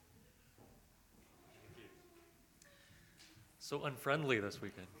So unfriendly this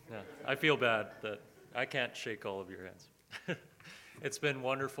weekend. Yeah, I feel bad that I can't shake all of your hands. It's been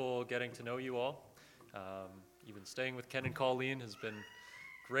wonderful getting to know you all. Even staying with Ken and Colleen has been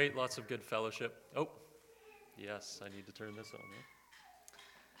great. Lots of good fellowship. Oh, yes, I need to turn this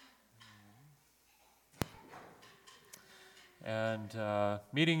on. And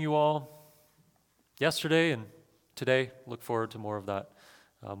meeting you all yesterday and today. Look forward to more of that.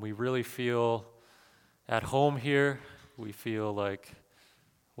 We really feel at home here. We feel like,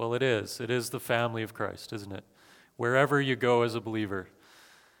 well, it is the family of Christ, isn't it? Wherever you go as a believer,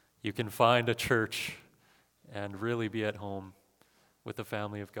 you can find a church and really be at home with the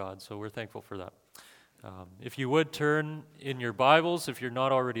family of God. So we're thankful for that. If you would turn in your Bibles, if you're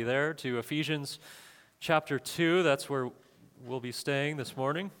not already there, to Ephesians chapter 2, that's where we'll be staying this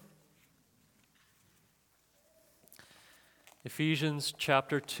morning. Ephesians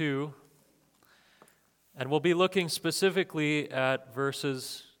chapter 2. And we'll be looking specifically at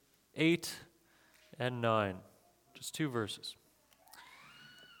verses 8 and 9. Just two verses.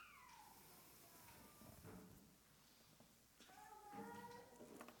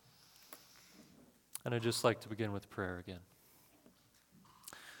 And I'd just like to begin with prayer again.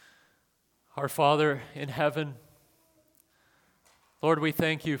 Our Father in heaven, Lord, we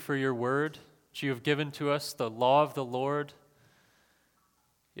thank you for your word that you have given to us, the law of the Lord.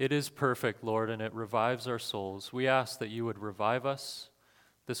 It is perfect, Lord, and it revives our souls. We ask that you would revive us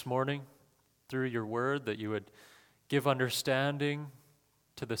this morning through your word, that you would give understanding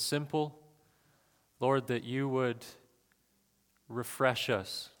to the simple. Lord, that you would refresh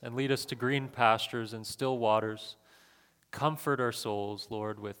us and lead us to green pastures and still waters. Comfort our souls,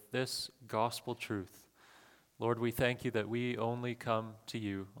 Lord, with this gospel truth. Lord, we thank you that we only come to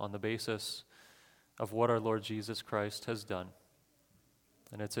you on the basis of what our Lord Jesus Christ has done.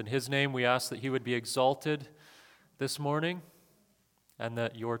 And it's in his name we ask that he would be exalted this morning and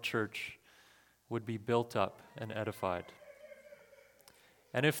that your church would be built up and edified.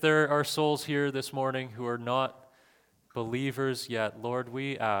 And if there are souls here this morning who are not believers yet, Lord,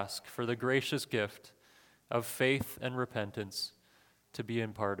 we ask for the gracious gift of faith and repentance to be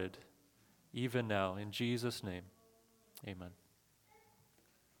imparted, even now, in Jesus' name. Amen.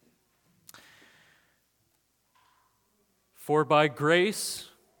 For by grace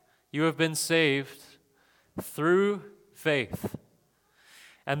you have been saved through faith.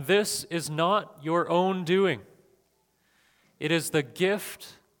 And this is not your own doing. It is the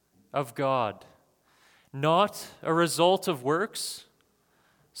gift of God, not a result of works,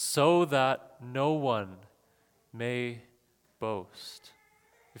 so that no one may boast.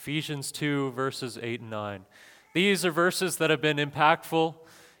 Ephesians 2, verses 8 and 9. These are verses that have been impactful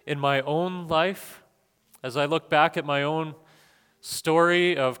in my own life. As I look back at my own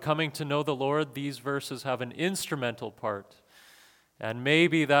story of coming to know the Lord, these verses have an instrumental part. And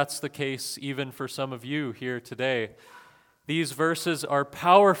maybe that's the case even for some of you here today. These verses are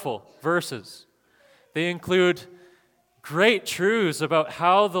powerful verses. They include great truths about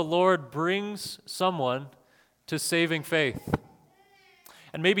how the Lord brings someone to saving faith.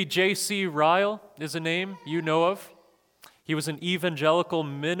 And maybe J.C. Ryle is a name you know of. He was an evangelical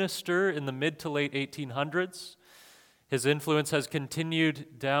minister in the mid to late 1800s. His influence has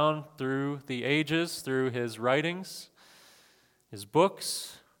continued down through the ages, through his writings, his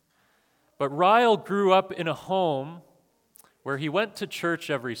books. But Ryle grew up in a home where he went to church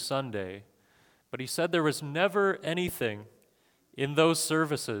every Sunday, but he said there was never anything in those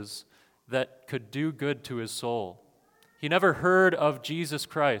services that could do good to his soul. He never heard of Jesus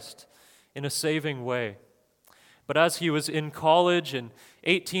Christ in a saving way. But as he was in college in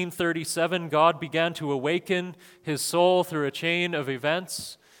 1837, God began to awaken his soul through a chain of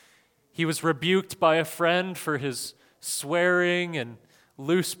events. He was rebuked by a friend for his swearing and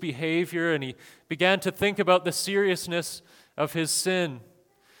loose behavior, and he began to think about the seriousness of his sin.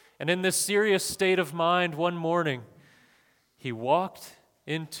 And in this serious state of mind, one morning, he walked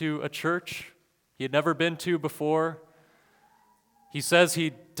into a church he had never been to before. He says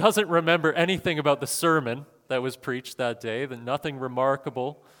he doesn't remember anything about the sermon that was preached that day, that nothing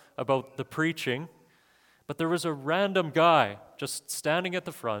remarkable about the preaching, but there was a random guy just standing at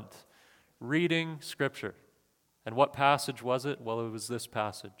the front reading Scripture. And what passage was it? Well, it was this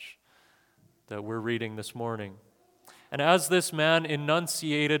passage that we're reading this morning. And as this man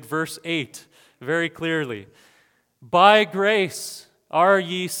enunciated verse 8 very clearly, by grace are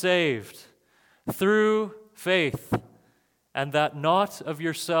ye saved, through faith, and that not of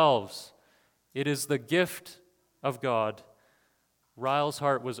yourselves, it is the gift of God. Ryle's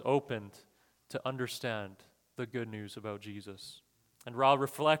heart was opened to understand the good news about Jesus. And Ra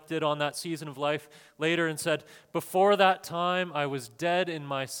reflected on that season of life later and said, "Before that time I was dead in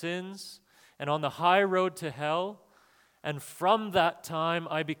my sins and on the high road to hell, and from that time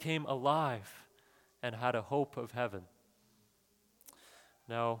I became alive and had a hope of heaven."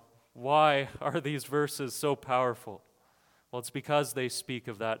 Now, why are these verses so powerful? Well, it's because they speak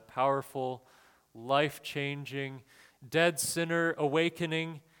of that powerful, life-changing, dead sinner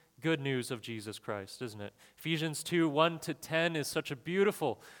awakening good news of Jesus Christ, isn't it? Ephesians 2, 1-10 is such a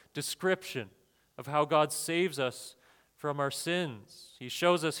beautiful description of how God saves us from our sins. He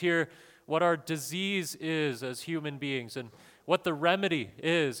shows us here what our disease is as human beings and what the remedy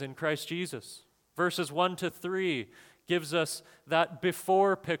is in Christ Jesus. Verses 1-3 gives us that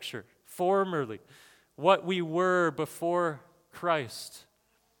before picture, formerly, what we were before Christ.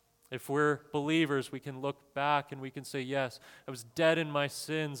 If we're believers, we can look back and we can say, yes, I was dead in my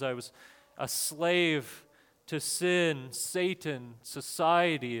sins. I was a slave to sin, Satan,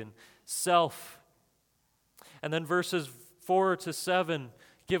 society, and self. And then verses 4-7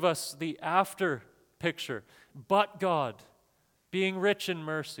 give us the after picture. But God, being rich in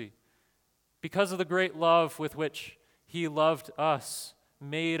mercy, because of the great love with which He loved us,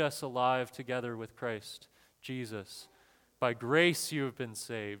 made us alive together with Christ Jesus. By grace you have been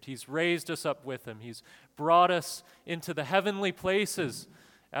saved. He's raised us up with Him. He's brought us into the heavenly places,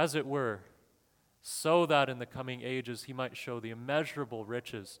 as it were, so that in the coming ages He might show the immeasurable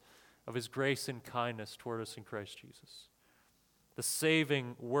riches of His grace and kindness toward us in Christ Jesus. The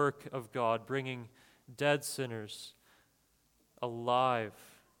saving work of God, bringing dead sinners alive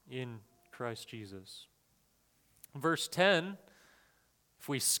in Christ Jesus. Verse 10, if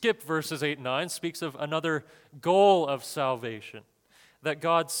we skip verses 8 and 9, speaks of another goal of salvation, that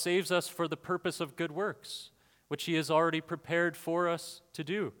God saves us for the purpose of good works, which He has already prepared for us to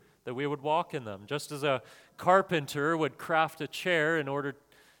do, that we would walk in them. Just as a carpenter would craft a chair in order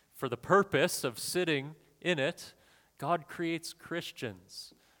for the purpose of sitting in it, God creates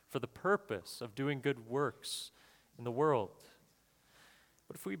Christians for the purpose of doing good works in the world.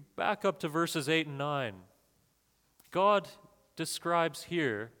 But if we back up to verses 8 and 9, God describes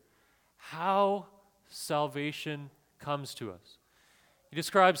here how salvation comes to us. He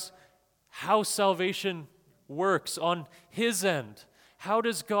describes how salvation works on His end. How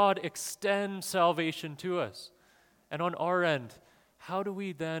does God extend salvation to us? And on our end, how do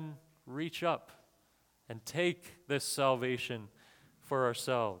we then reach up and take this salvation for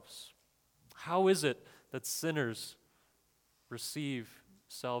ourselves? How is it that sinners receive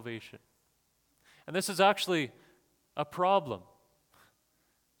salvation? And this is actually a problem.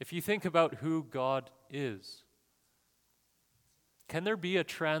 If you think about who God is, can there be a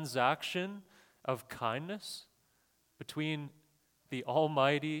transaction of kindness between the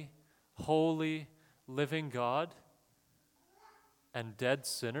almighty, holy, living God and dead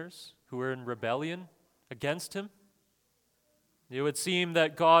sinners who are in rebellion against Him? It would seem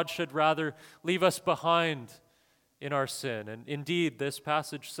that God should rather leave us behind in our sin. And indeed, this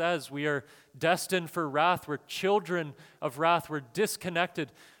passage says we are destined for wrath. We're children of wrath. We're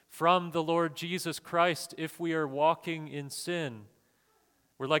disconnected from the Lord Jesus Christ if we are walking in sin.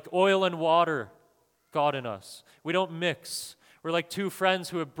 We're like oil and water, God in us. We don't mix. We're like two friends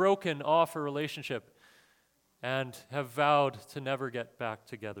who have broken off a relationship and have vowed to never get back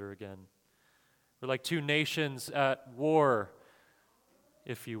together again. We're like two nations at war,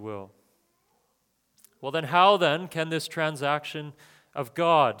 if you will. Well, then how then can this transaction of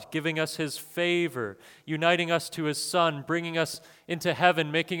God giving us His favor, uniting us to His Son, bringing us into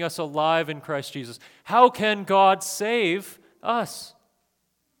heaven, making us alive in Christ Jesus, how can God save us?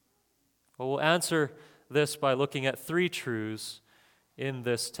 Well, we'll answer this by looking at three truths in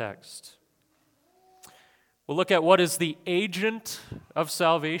this text. We'll look at what is the agent of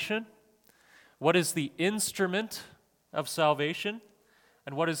salvation, what is the instrument of salvation,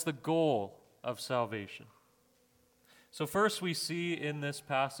 and what is the goal of salvation. So first we see in this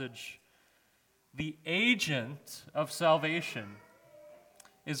passage the agent of salvation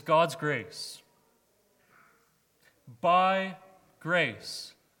is God's grace. By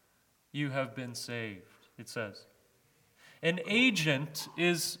grace you have been saved, it says. An agent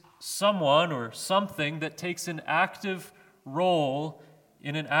is someone or something that takes an active role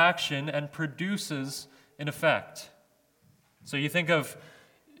in an action and produces an effect. So you think of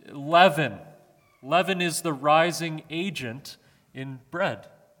leaven. Leaven is the rising agent in bread.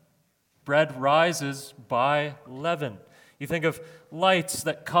 Bread rises by leaven. You think of lights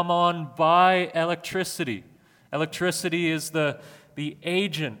that come on by electricity. Electricity is the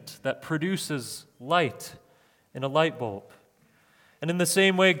agent that produces light in a light bulb. And in the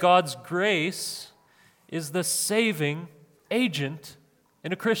same way, God's grace is the saving agent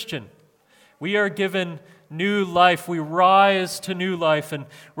in a Christian. We are given new life. We rise to new life, and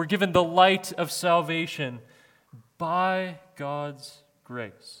we're given the light of salvation by God's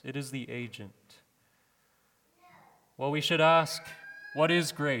grace. It is the agent. Well, we should ask, what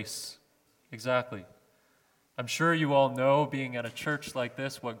is grace exactly? I'm sure you all know, being at a church like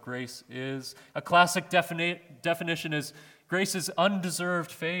this, what grace is. A classic definition is grace is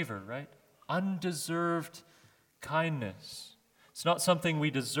undeserved favor, right? Undeserved kindness. It's not something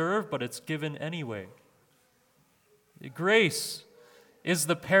we deserve, but it's given anyway. Grace is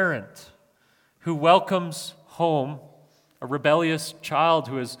the parent who welcomes home a rebellious child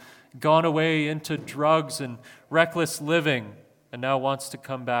who has gone away into drugs and reckless living and now wants to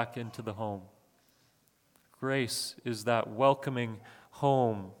come back into the home. Grace is that welcoming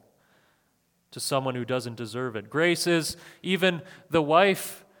home to someone who doesn't deserve it. Grace is even the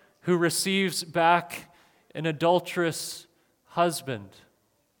wife who receives back an adulterous husband.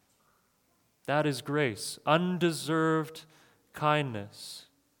 That is grace, undeserved kindness.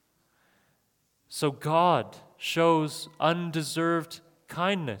 So God shows undeserved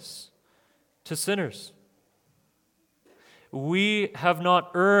kindness to sinners. We have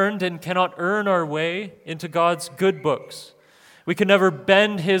not earned and cannot earn our way into God's good books. We can never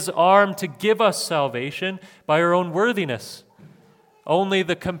bend His arm to give us salvation by our own worthiness. Only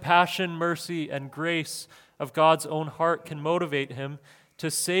the compassion, mercy, and grace of God's own heart can motivate Him to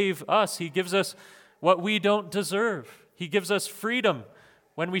save us. He gives us what we don't deserve. He gives us freedom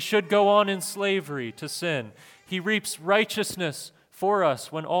when we should go on in slavery to sin. He reaps righteousness for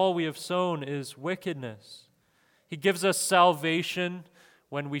us when all we have sown is wickedness. He gives us salvation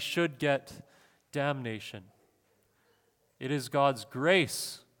when we should get damnation. It is God's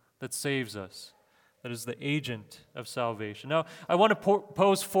grace that saves us, that is the agent of salvation. Now, I want to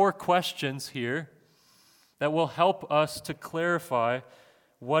pose 4 questions here that will help us to clarify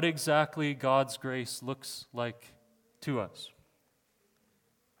what exactly God's grace looks like to us.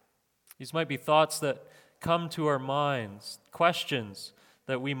 These might be thoughts that come to our minds, questions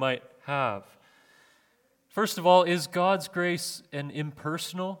that we might have. First of all, is God's grace an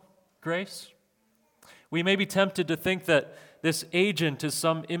impersonal grace? We may be tempted to think that this agent is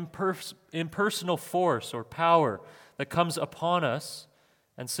some impersonal force or power that comes upon us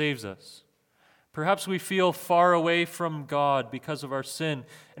and saves us. Perhaps we feel far away from God because of our sin,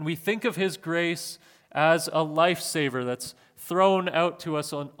 and we think of His grace as a lifesaver that's thrown out to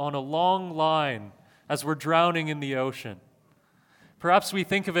us on a long line as we're drowning in the ocean. Perhaps we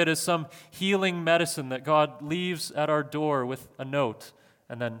think of it as some healing medicine that God leaves at our door with a note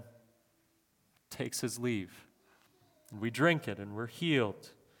and then takes His leave. And we drink it and we're healed.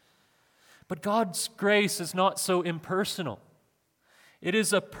 But God's grace is not so impersonal. It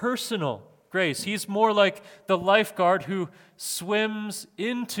is a personal grace. He's more like the lifeguard who swims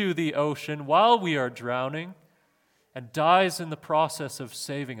into the ocean while we are drowning and dies in the process of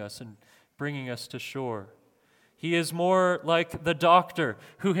saving us and bringing us to shore. He is more like the doctor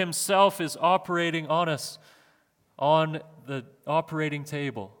who himself is operating on us on the operating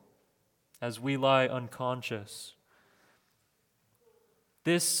table as we lie unconscious.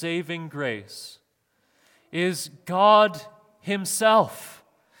 This saving grace is God Himself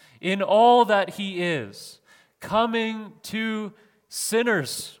in all that He is, coming to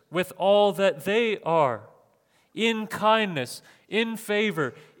sinners with all that they are, in kindness, in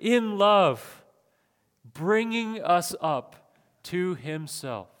favor, in love, bringing us up to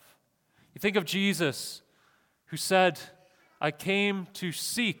Himself. You think of Jesus, who said, I came to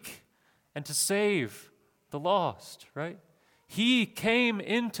seek and to save the lost, right? He came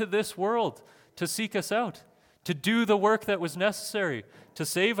into this world to seek us out, to do the work that was necessary to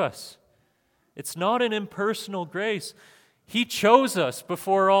save us. It's not an impersonal grace. He chose us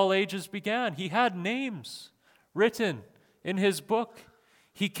before all ages began. He had names written in His book.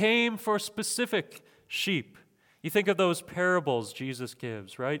 He came for specific sheep. You think of those parables Jesus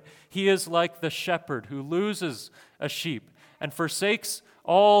gives, right? He is like the shepherd who loses a sheep and forsakes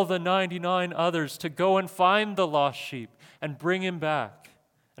all the 99 others to go and find the lost sheep and bring him back,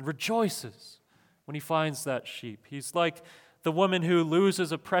 and rejoices when he finds that sheep. He's like the woman who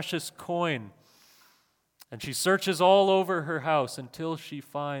loses a precious coin, and she searches all over her house until she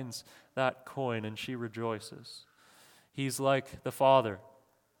finds that coin, and she rejoices. He's like the father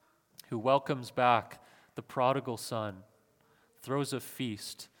who welcomes back the prodigal son, throws a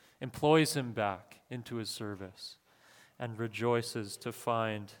feast, employs him back into his service, and rejoices to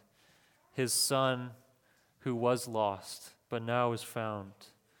find his son who was lost, but now is found.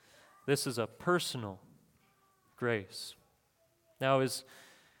 This is a personal grace. Now,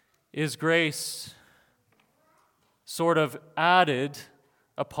 is grace sort of added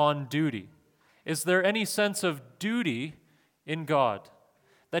upon duty? Is there any sense of duty in God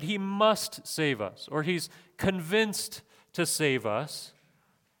that He must save us, or He's convinced to save us?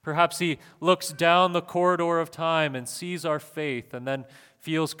 Perhaps He looks down the corridor of time and sees our faith and then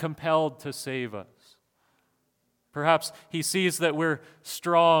feels compelled to save us. Perhaps He sees that we're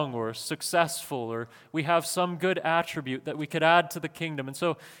strong or successful or we have some good attribute that we could add to the kingdom. And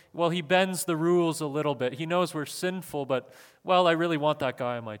so, He bends the rules a little bit. He knows we're sinful, but, I really want that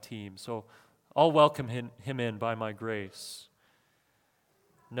guy on my team, so I'll welcome him in by my grace.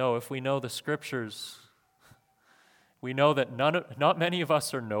 No, if we know the Scriptures, we know that not many of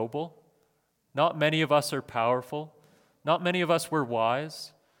us are noble, not many of us are powerful, not many of us were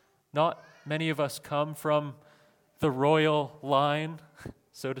wise, not many of us come from the royal line,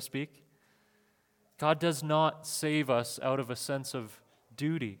 so to speak. God does not save us out of a sense of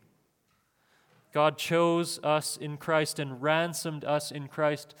duty. God chose us in Christ and ransomed us in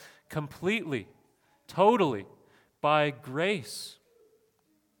Christ completely, totally, by grace.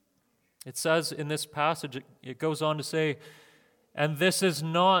 It says in this passage, it goes on to say, "And this is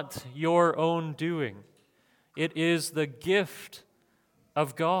not your own doing. It is the gift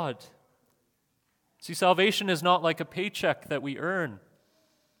of God." See, salvation is not like a paycheck that we earn.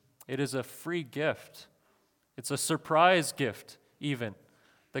 It is a free gift. It's a surprise gift, even,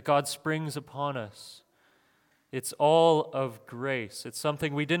 that God springs upon us. It's all of grace. It's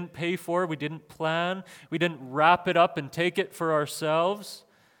something we didn't pay for, we didn't plan, we didn't wrap it up and take it for ourselves.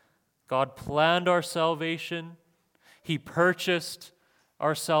 God planned our salvation. He purchased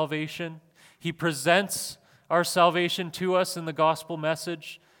our salvation. He presents our salvation to us in the gospel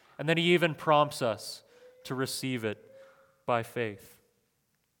message. And then He even prompts us to receive it by faith.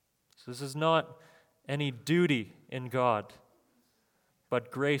 So this is not any duty in God,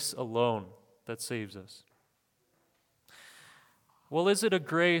 but grace alone that saves us. Well, is it a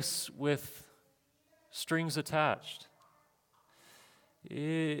grace with strings attached?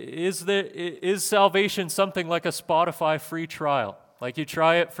 Is salvation something like a Spotify free trial? Like you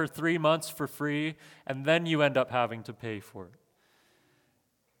try it for 3 months for free, and then you end up having to pay for it?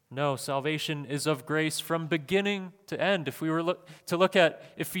 No, salvation is of grace from beginning to end. If we were to look at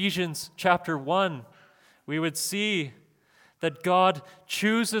Ephesians chapter 1, we would see that God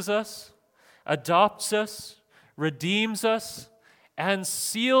chooses us, adopts us, redeems us, and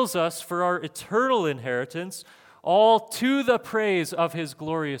seals us for our eternal inheritance, all to the praise of His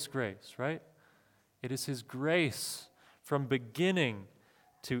glorious grace, right? It is His grace from beginning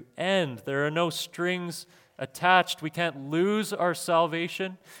to end. There are no strings attached. We can't lose our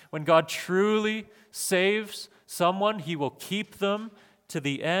salvation. When God truly saves someone, He will keep them to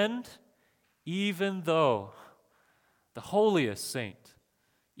the end, even though the holiest saint,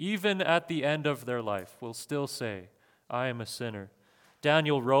 even at the end of their life, will still say, "I am a sinner."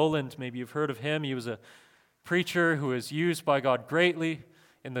 Daniel Rowland, maybe you've heard of him. He was a preacher who was used by God greatly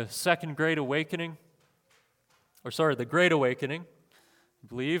in the Great Awakening, I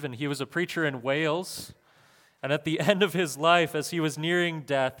believe, and he was a preacher in Wales. And at the end of his life, as he was nearing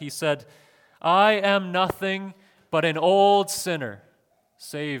death, he said, "I am nothing but an old sinner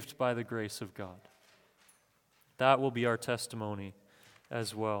saved by the grace of God." That will be our testimony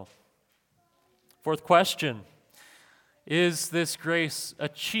as well. Fourth question, is this grace a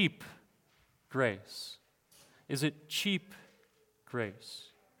cheap grace? Is it cheap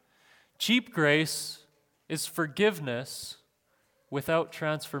grace? Cheap grace is forgiveness without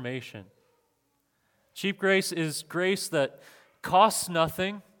transformation. Cheap grace is grace that costs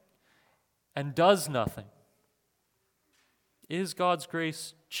nothing and does nothing. Is God's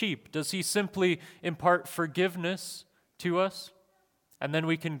grace cheap? Does He simply impart forgiveness to us, and then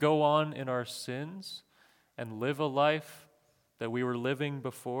we can go on in our sins and live a life that we were living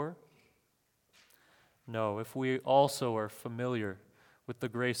before? No, if we also are familiar with the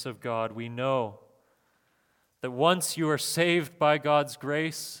grace of God, we know that once you are saved by God's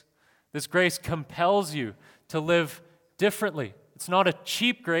grace, this grace compels you to live differently. It's not a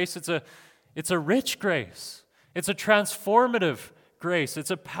cheap grace, it's a rich grace. It's a transformative grace.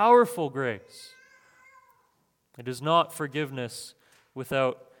 It's a powerful grace. It is not forgiveness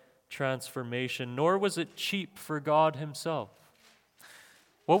without transformation, nor was it cheap for God Himself.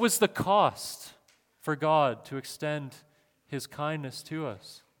 What was the cost for God to extend His kindness to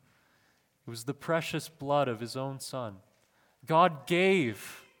us? It was the precious blood of His own Son. God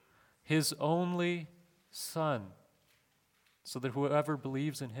gave His only Son so that whoever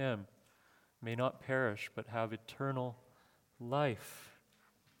believes in Him may not perish but have eternal life.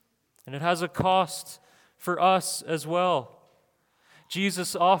 And it has a cost for us as well.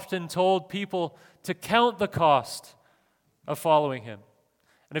 Jesus often told people to count the cost of following him.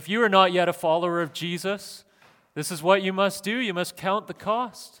 And if you are not yet a follower of Jesus, this is what you must do. You must count the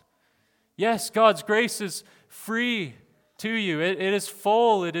cost. Yes, God's grace is free to you. It is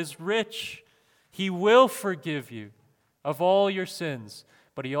full. It is rich. He will forgive you of all your sins,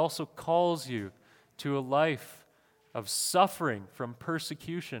 but he also calls you to a life of suffering from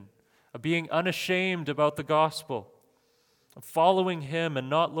persecution, of being unashamed about the gospel, of following him and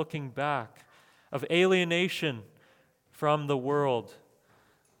not looking back, of alienation from the world.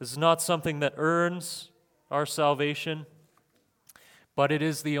 This is not something that earns our salvation, but it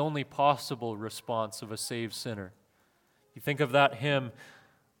is the only possible response of a saved sinner. You think of that hymn,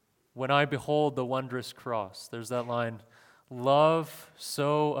 "When I behold the wondrous cross," there's that line, "Love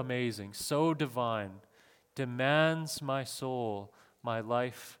so amazing, so divine, demands my soul, my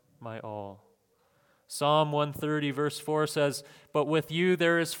life, my all." Psalm 130 verse 4 says, "But with you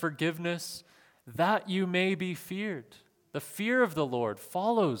there is forgiveness, that you may be feared." The fear of the Lord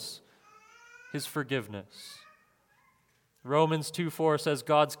follows his forgiveness. Romans 2:4 says,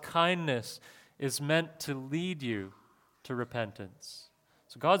 "God's kindness is meant to lead you to repentance."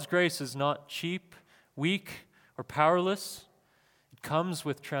 So God's grace is not cheap, weak, or powerless. It comes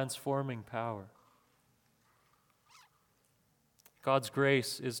with transforming power. God's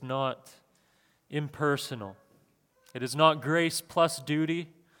grace is not impersonal. It is not grace plus duty.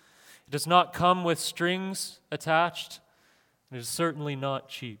 It does not come with strings attached. It is certainly not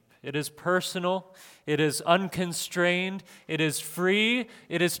cheap. It is personal. It is unconstrained. It is free.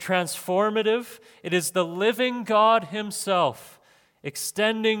 It is transformative. It is the living God himself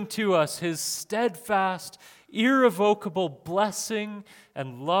extending to us his steadfast, irrevocable blessing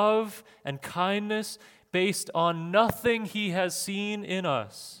and love and kindness based on nothing he has seen in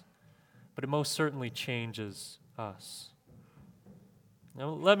us, but it most certainly changes us. Now,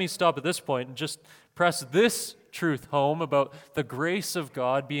 let me stop at this point and just press this truth home about the grace of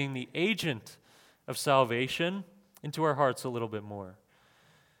God being the agent of salvation into our hearts a little bit more.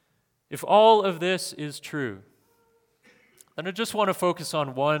 If all of this is true, then I just want to focus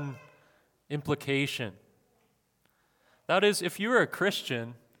on one implication. That is, if you are a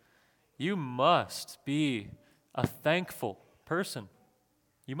Christian, you must be a thankful person.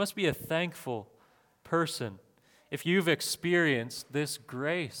 You must be a thankful person if you've experienced this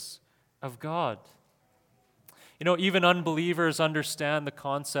grace of God. You know, even unbelievers understand the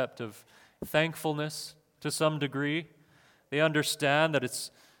concept of thankfulness to some degree. They understand that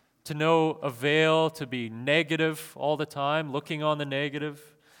it's to no avail to be negative all the time, looking on the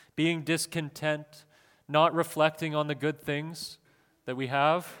negative, being discontent, not reflecting on the good things that we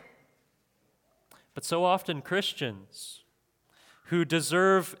have. But so often Christians who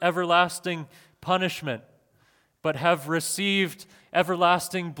deserve everlasting punishment but have received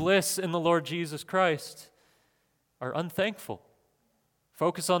everlasting bliss in the Lord Jesus Christ are unthankful.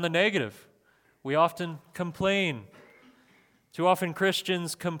 Focus on the negative. We often complain. Too often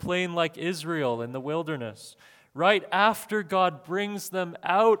Christians complain like Israel in the wilderness. Right after God brings them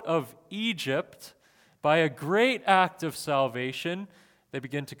out of Egypt by a great act of salvation, they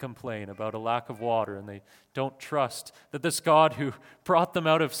begin to complain about a lack of water, and they don't trust that this God who brought them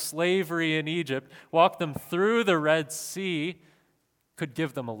out of slavery in Egypt, walked them through the Red Sea, could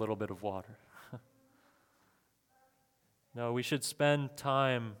give them a little bit of water. No, we should spend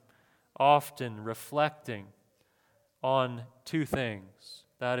time often reflecting on two things.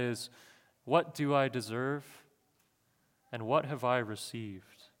 That is, what do I deserve, and what have I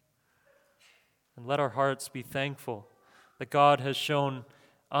received? And let our hearts be thankful that God has shown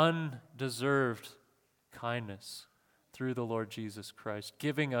undeserved kindness through the Lord Jesus Christ,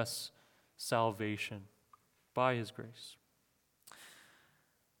 giving us salvation by his grace.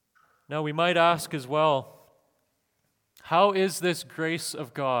 Now, we might ask as well, how is this grace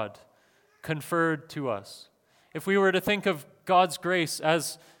of God conferred to us? If we were to think of God's grace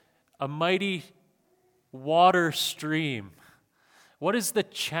as a mighty water stream, what is the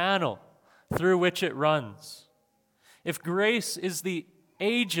channel through which it runs? If grace is the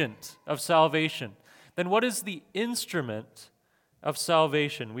agent of salvation, then what is the instrument of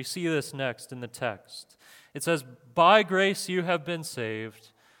salvation? We see this next in the text. It says, "By grace you have been saved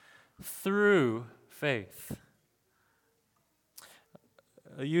through faith."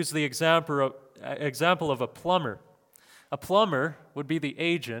 I use the example of a plumber. A plumber would be the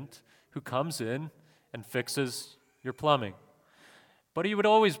agent who comes in and fixes your plumbing. But he would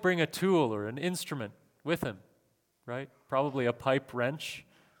always bring a tool or an instrument with him, right? Probably a pipe wrench,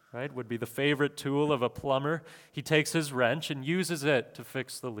 right, would be the favorite tool of a plumber. He takes his wrench and uses it to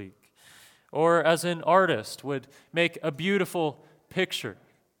fix the leak. Or as an artist would make a beautiful picture,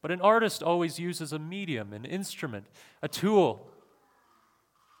 But an artist always uses a medium, an instrument, a tool.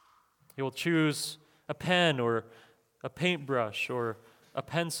 He will choose a pen or a paintbrush or a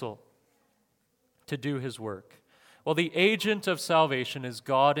pencil to do his work. Well, the agent of salvation is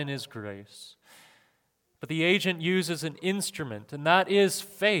God in his grace. But the agent uses an instrument, and that is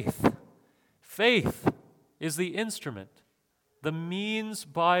faith. Faith is the instrument, the means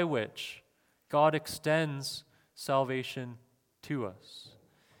by which God extends salvation to us.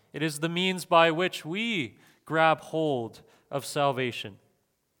 It is the means by which we grab hold of salvation.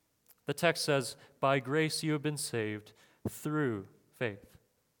 The text says, "By grace you have been saved through faith."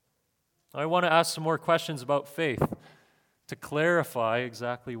 I want to ask some more questions about faith to clarify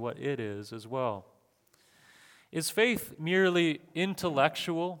exactly what it is as well. Is faith merely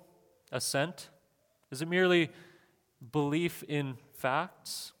intellectual assent? Is it merely belief in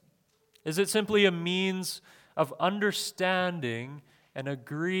facts? Is it simply a means of understanding and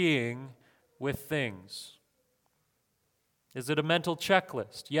agreeing with things? Is it a mental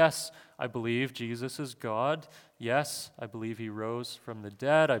checklist? Yes, I believe Jesus is God. Yes, I believe he rose from the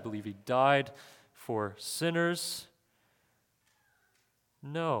dead. I believe he died for sinners.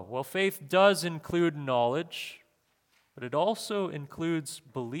 No. Well, faith does include knowledge, but it also includes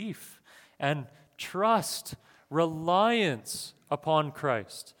belief and trust, reliance upon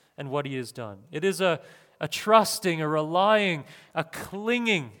Christ and what he has done. It is a trusting, a relying, a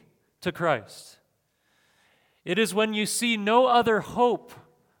clinging to Christ. It is when you see no other hope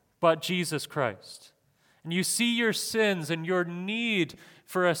but Jesus Christ, and you see your sins and your need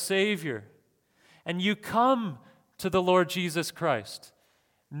for a Savior, and you come to the Lord Jesus Christ,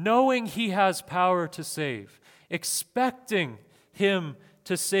 knowing he has power to save, expecting him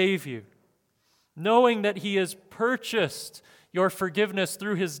to save you, knowing that he has purchased your forgiveness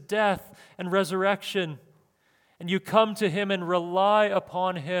through his death and resurrection, and you come to him and rely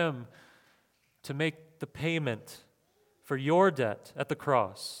upon him to make the payment for your debt at the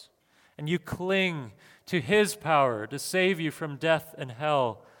cross, and you cling to his power to save you from death and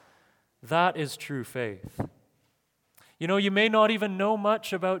hell. That is true faith. You know, you may not even know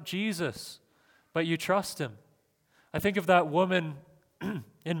much about Jesus, but you trust him. I think of that woman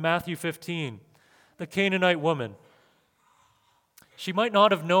in Matthew 15, the Canaanite woman. She might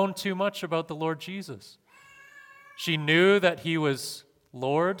not have known too much about the Lord Jesus. She knew that he was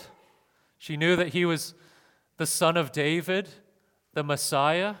Lord. She knew that he was the Son of David, the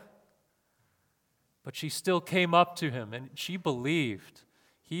Messiah. But she still came up to him, and she believed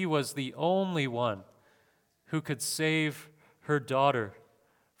he was the only one who could save her daughter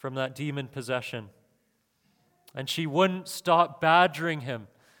from that demon possession. And she wouldn't stop badgering him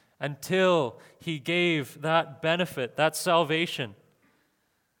until he gave that benefit, that salvation.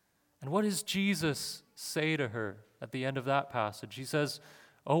 And what does Jesus say to her at the end of that passage? He says,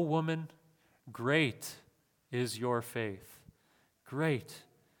 "O woman, great is your faith. Great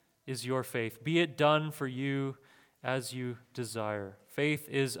is your faith. Be it done for you as you desire." Faith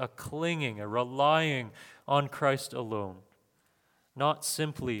is a clinging, a relying on Christ alone, not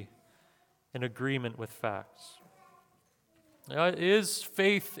simply in agreement with facts. Is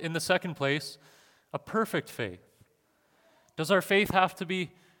faith, in the second place, a perfect faith? Does our faith have to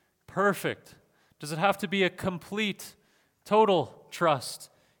be perfect? Does it have to be a complete, total trust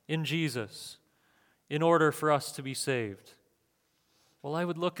in Jesus in order for us to be saved? Well, I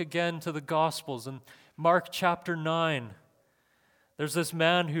would look again to the Gospels. In Mark chapter 9, there's this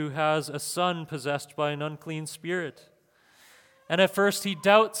man who has a son possessed by an unclean spirit. And at first he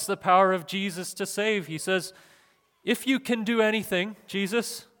doubts the power of Jesus to save. He says, "If you can do anything,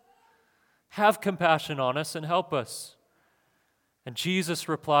 Jesus, have compassion on us and help us." And Jesus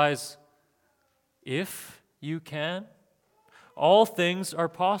replies, "If you can, all things are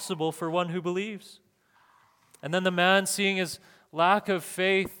possible for one who believes." And then the man, seeing his lack of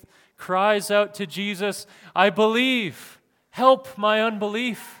faith, cries out to Jesus, "I believe, help my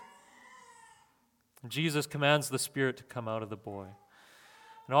unbelief." And Jesus commands the spirit to come out of the boy.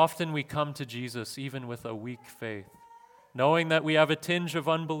 And often we come to Jesus even with a weak faith, knowing that we have a tinge of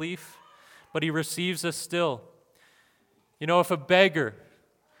unbelief, but he receives us still. You know, if a beggar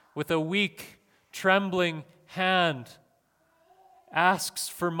with a weak, trembling hand asks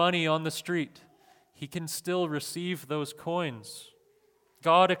for money on the street, he can still receive those coins.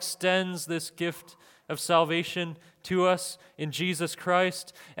 God extends this gift of salvation to us in Jesus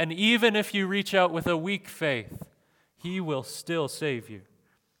Christ, and even if you reach out with a weak faith, he will still save you.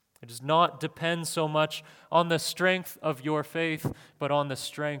 It does not depend so much on the strength of your faith, but on the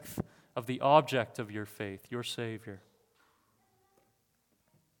strength of the object of your faith, your Savior.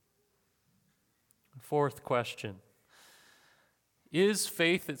 Fourth question. Is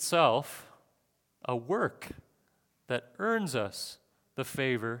faith itself a work that earns us the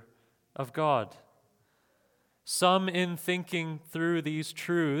favor of God? Some, in thinking through these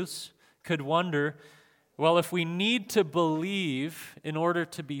truths, could wonder, well, if we need to believe in order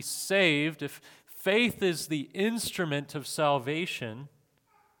to be saved, if faith is the instrument of salvation,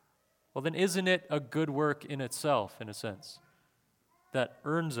 well, then isn't it a good work in itself, in a sense, that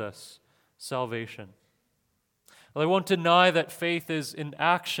earns us salvation? Well, I won't deny that faith is an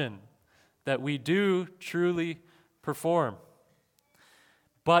action that we do truly perform,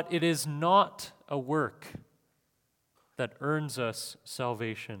 but it is not a work that earns us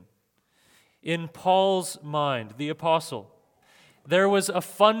salvation. In Paul's mind, the apostle, there was a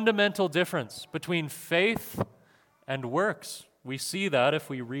fundamental difference between faith and works. We see that if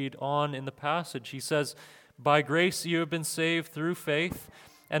we read on in the passage. He says, "By grace you have been saved through faith,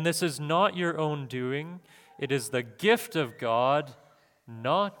 and this is not your own doing. It is the gift of God,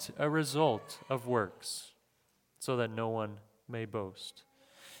 not a result of works, so that no one may boast."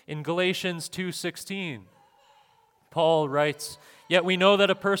 In Galatians 2:16, Paul writes, "Yet we know that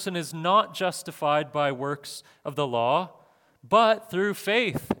a person is not justified by works of the law, but through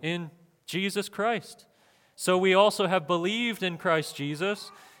faith in Jesus Christ. So we also have believed in Christ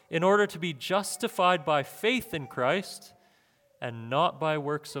Jesus in order to be justified by faith in Christ and not by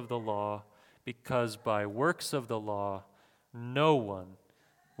works of the law, because by works of the law no one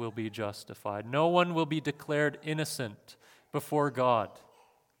will be justified." No one will be declared innocent before God,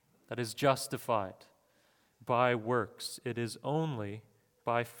 that is justified by works. It is only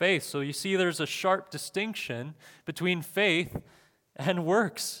by faith. So you see there's a sharp distinction between faith and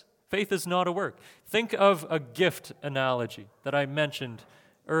works. Faith is not a work. Think of a gift analogy that I mentioned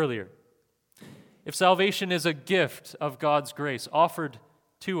earlier. If salvation is a gift of God's grace offered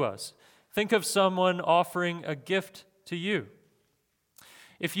to us, think of someone offering a gift to you.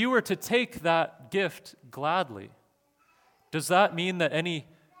 If you were to take that gift gladly, does that mean that any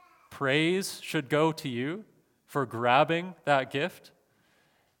praise should go to you for grabbing that gift?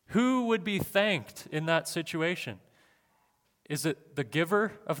 Who would be thanked in that situation? Is it the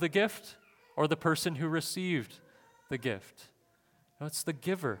giver of the gift or the person who received the gift? No, it's the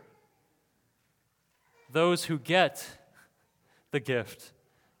giver. Those who get the gift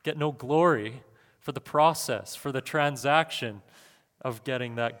get no glory for the process, for the transaction of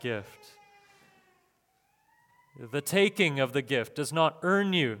getting that gift. The taking of the gift does not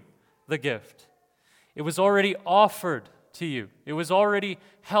earn you the gift. It was already offered to you. It was already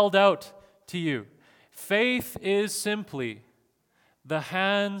held out to you. Faith is simply the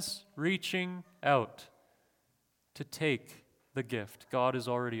hands reaching out to take the gift God is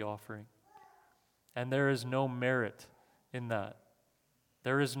already offering. And there is no merit in that.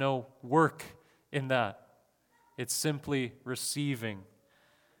 There is no work in that. It's simply receiving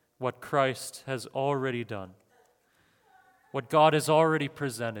what Christ has already done, what God has already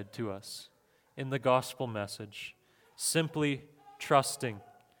presented to us in the gospel message. Simply trusting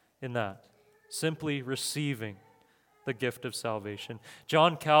in that, simply receiving the gift of salvation.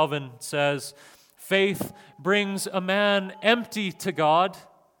 John Calvin says, "Faith brings a man empty to God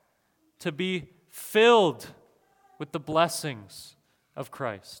to be filled with the blessings of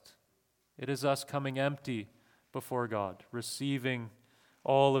Christ." It is us coming empty before God, receiving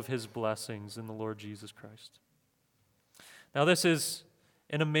all of His blessings in the Lord Jesus Christ. Now, this is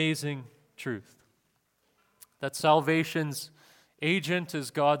an amazing truth, that salvation's agent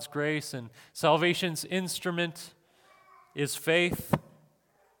is God's grace and salvation's instrument is faith.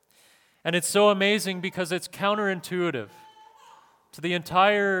 And it's so amazing because it's counterintuitive to the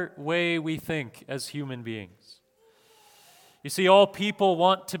entire way we think as human beings. You see, all people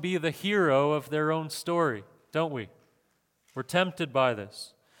want to be the hero of their own story, don't we? We're tempted by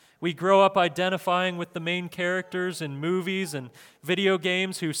this. We grow up identifying with the main characters in movies and video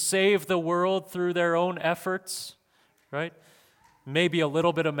games who save the world through their own efforts, right? Maybe a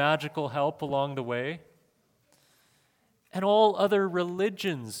little bit of magical help along the way. And all other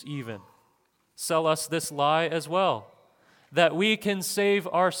religions even sell us this lie as well, that we can save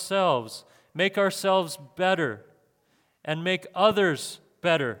ourselves, make ourselves better, and make others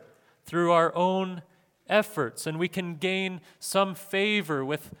better through our own efforts, and we can gain some favor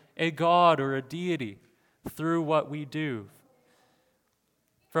with a God or a deity through what we do.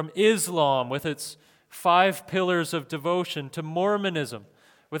 From Islam with its 5 pillars of devotion to Mormonism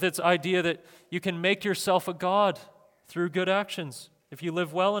with its idea that you can make yourself a god through good actions if you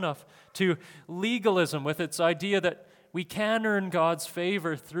live well enough, to legalism with its idea that we can earn God's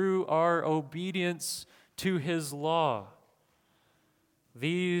favor through our obedience to His law.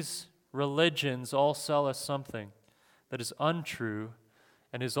 These religions all sell us something, that is untrue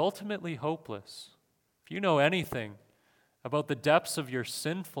and is ultimately hopeless. If you know anything about the depths of your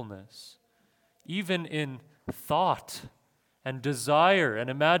sinfulness, even in thought and desire and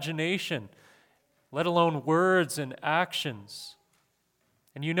imagination, let alone words and actions,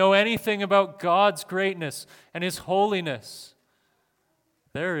 and you know anything about God's greatness and His holiness,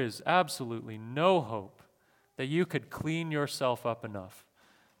 there is absolutely no hope that you could clean yourself up enough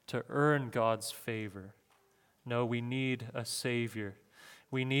to earn God's favor. No, we need a Savior.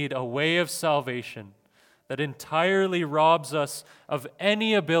 We need a way of salvation that entirely robs us of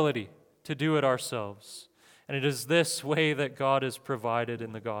any ability to do it ourselves. And it is this way that God has provided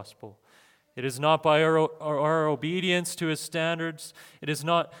in the gospel. It is not by our obedience to His standards. It is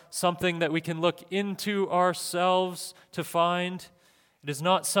not something that we can look into ourselves to find. It is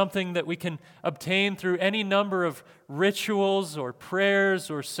not something that we can obtain through any number of rituals or prayers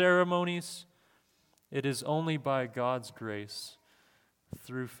or ceremonies. It is only by God's grace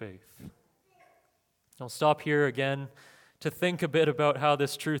through faith. I'll stop here again to think a bit about how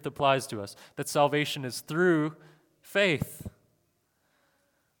this truth applies to us, that salvation is through faith.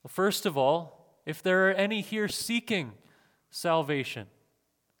 Well, first of all, if there are any here seeking salvation,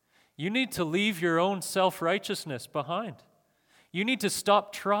 you need to leave your own self-righteousness behind. You need to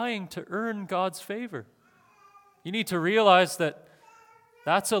stop trying to earn God's favor. You need to realize that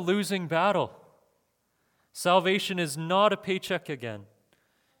that's a losing battle. Salvation is not a paycheck again.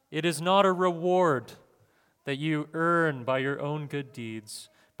 It is not a reward that you earn by your own good deeds,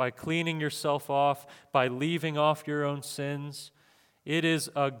 by cleaning yourself off, by leaving off your own sins. It is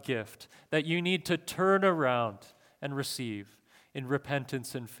a gift that you need to turn around and receive in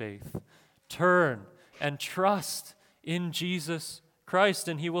repentance and faith. Turn and trust in Jesus Christ,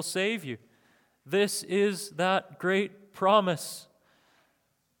 and He will save you. This is that great promise.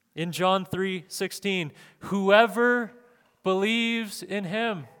 In John 3:16, whoever believes in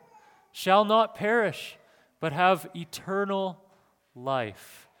Him shall not perish, but have eternal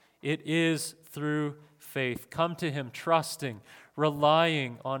life. It is through faith. Come to Him trusting,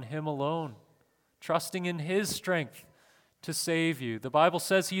 relying on Him alone, trusting in His strength to save you. The Bible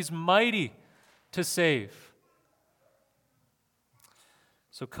says He's mighty to save.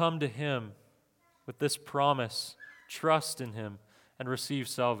 So come to Him with this promise, trust in Him, and receive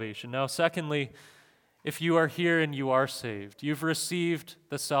salvation. Now, secondly, if you are here and you are saved, you've received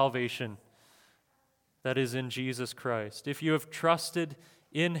the salvation that is in Jesus Christ. If you have trusted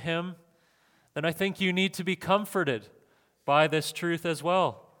in Him, then I think you need to be comforted by this truth as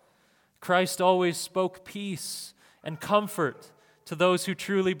well. Christ always spoke peace and comfort to those who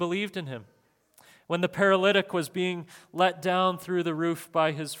truly believed in Him. When the paralytic was being let down through the roof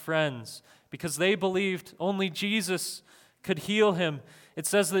by his friends because they believed only Jesus could heal him, it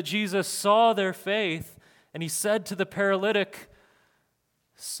says that Jesus saw their faith and He said to the paralytic,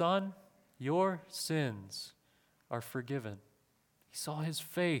 "Son, your sins are forgiven." He saw his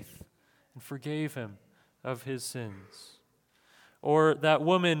faith and forgave him of his sins. Or that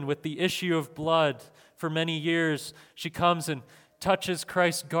woman with the issue of blood for many years, she comes and touches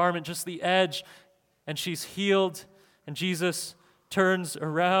Christ's garment, just the edge, and she's healed. And Jesus turns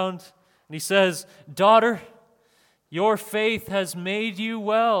around and He says, "Daughter, your faith has made you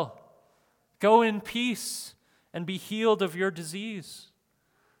well. Go in peace and be healed of your disease."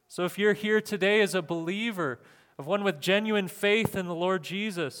 So if you're here today as a believer, of one with genuine faith in the Lord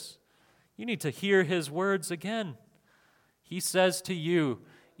Jesus, you need to hear His words again. He says to you,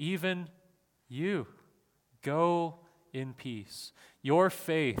 even you, go in peace. Your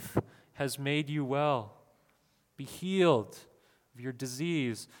faith has made you well. Be healed of your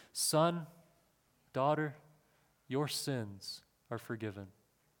disease. Son, daughter, your sins are forgiven.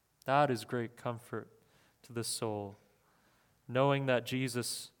 That is great comfort to the soul, knowing that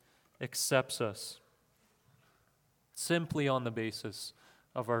Jesus accepts us simply on the basis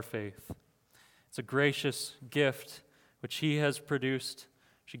of our faith. It's a gracious gift which He has produced,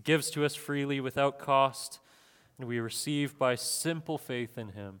 which He gives to us freely without cost, and we receive by simple faith in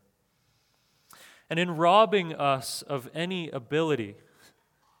Him. And in robbing us of any ability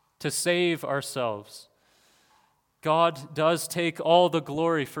to save ourselves, God does take all the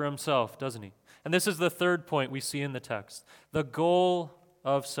glory for Himself, doesn't He? And this is the third point we see in the text, the goal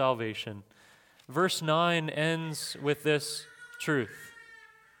of salvation. Verse 9 ends with this truth.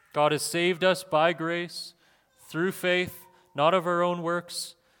 God has saved us by grace, through faith, not of our own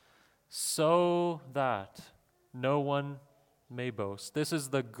works, so that no one may boast. This is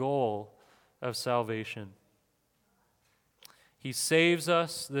the goal of salvation. He saves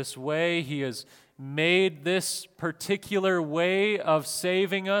us this way. He has made this particular way of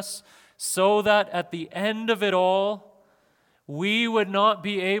saving us so that at the end of it all, we would not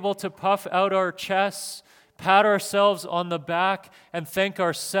be able to puff out our chests, pat ourselves on the back, and thank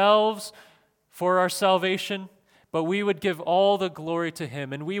ourselves for our salvation, but we would give all the glory to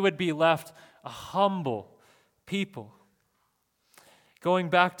Him, and we would be left a humble people. Going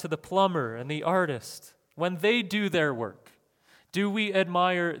back to the plumber and the artist, when they do their work, do we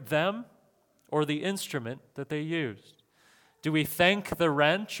admire them or the instrument that they used? Do we thank the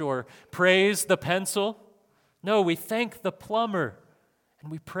wrench or praise the pencil? No, we thank the plumber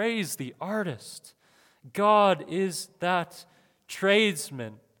and we praise the artist. God is that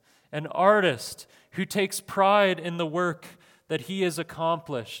tradesman, an artist who takes pride in the work that he has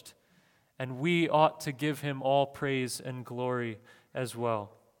accomplished, and we ought to give him all praise and glory as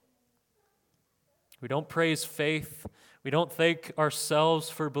well. We don't praise faith. We don't thank ourselves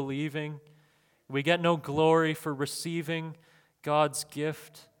for believing. We get no glory for receiving God's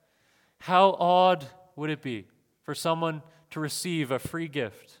gift. How odd would it be for someone to receive a free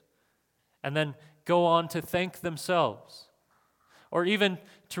gift and then go on to thank themselves, or even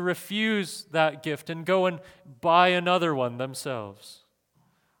to refuse that gift and go and buy another one themselves?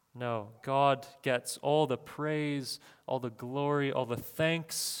 No, God gets all the praise, all the glory, all the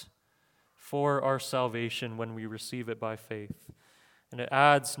thanks for our salvation when we receive it by faith. And it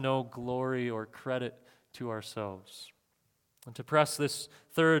adds no glory or credit to ourselves. And to press this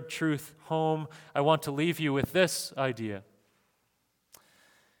third truth home, I want to leave you with this idea.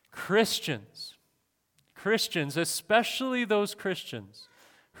 Christians, especially those Christians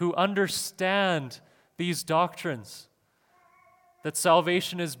who understand these doctrines, that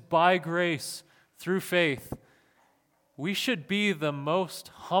salvation is by grace through faith, we should be the most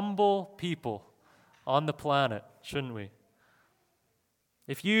humble people on the planet, shouldn't we?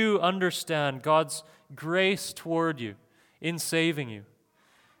 If you understand God's grace toward you in saving you,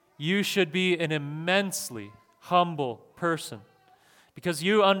 you should be an immensely humble person, because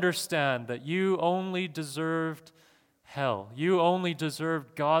you understand that you only deserved hell. You only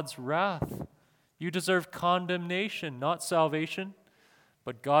deserved God's wrath. You deserve condemnation, not salvation.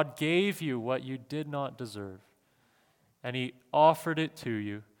 But God gave you what you did not deserve. And He offered it to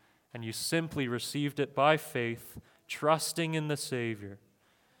you, and you simply received it by faith, trusting in the Savior.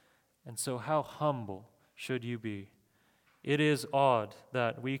 And so how humble should you be? It is odd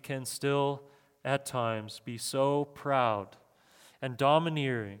that we can still, at times, be so proud and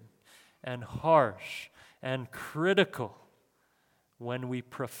domineering and harsh and critical when we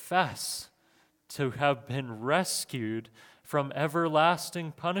profess to have been rescued from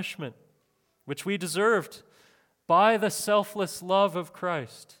everlasting punishment, which we deserved by the selfless love of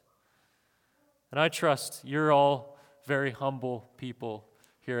Christ. And I trust you're all very humble people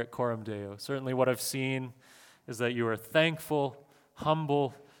here at Coram Deo. Certainly what I've seen is that you are thankful,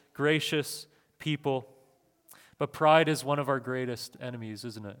 humble, gracious people. But pride is one of our greatest enemies,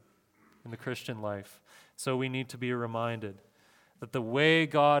 isn't it, in the Christian life? So we need to be reminded that the way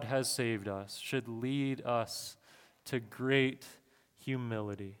God has saved us should lead us to great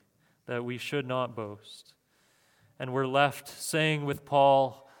humility, that we should not boast. And we're left saying with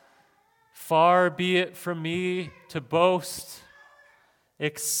Paul, "Far be it from me to boast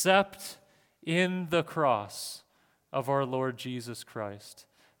except in the cross of our Lord Jesus Christ."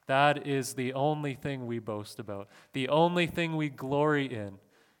 That is the only thing we boast about. The only thing we glory in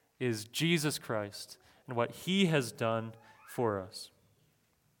is Jesus Christ and what He has done for us.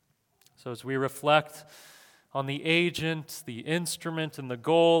 So as we reflect on the agent, the instrument, and the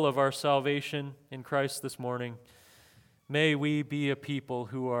goal of our salvation in Christ this morning, may we be a people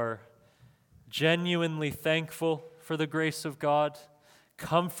who are genuinely thankful for the grace of God,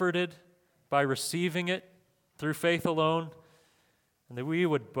 comforted by receiving it through faith alone, and that we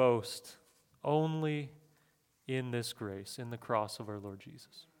would boast only in this grace, in the cross of our Lord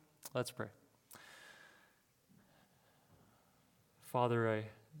Jesus. Let's pray. Father, I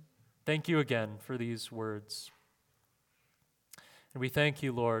thank you again for these words. And we thank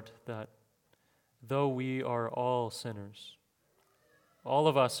you, Lord, that though we are all sinners, all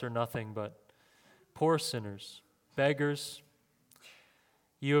of us are nothing but poor sinners, beggars,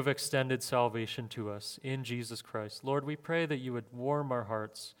 you have extended salvation to us in Jesus Christ. Lord, we pray that you would warm our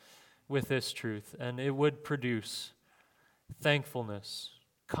hearts with this truth, and it would produce thankfulness,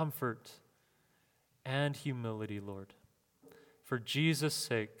 comfort, and humility, Lord. For Jesus'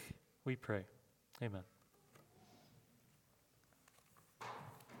 sake, we pray. Amen.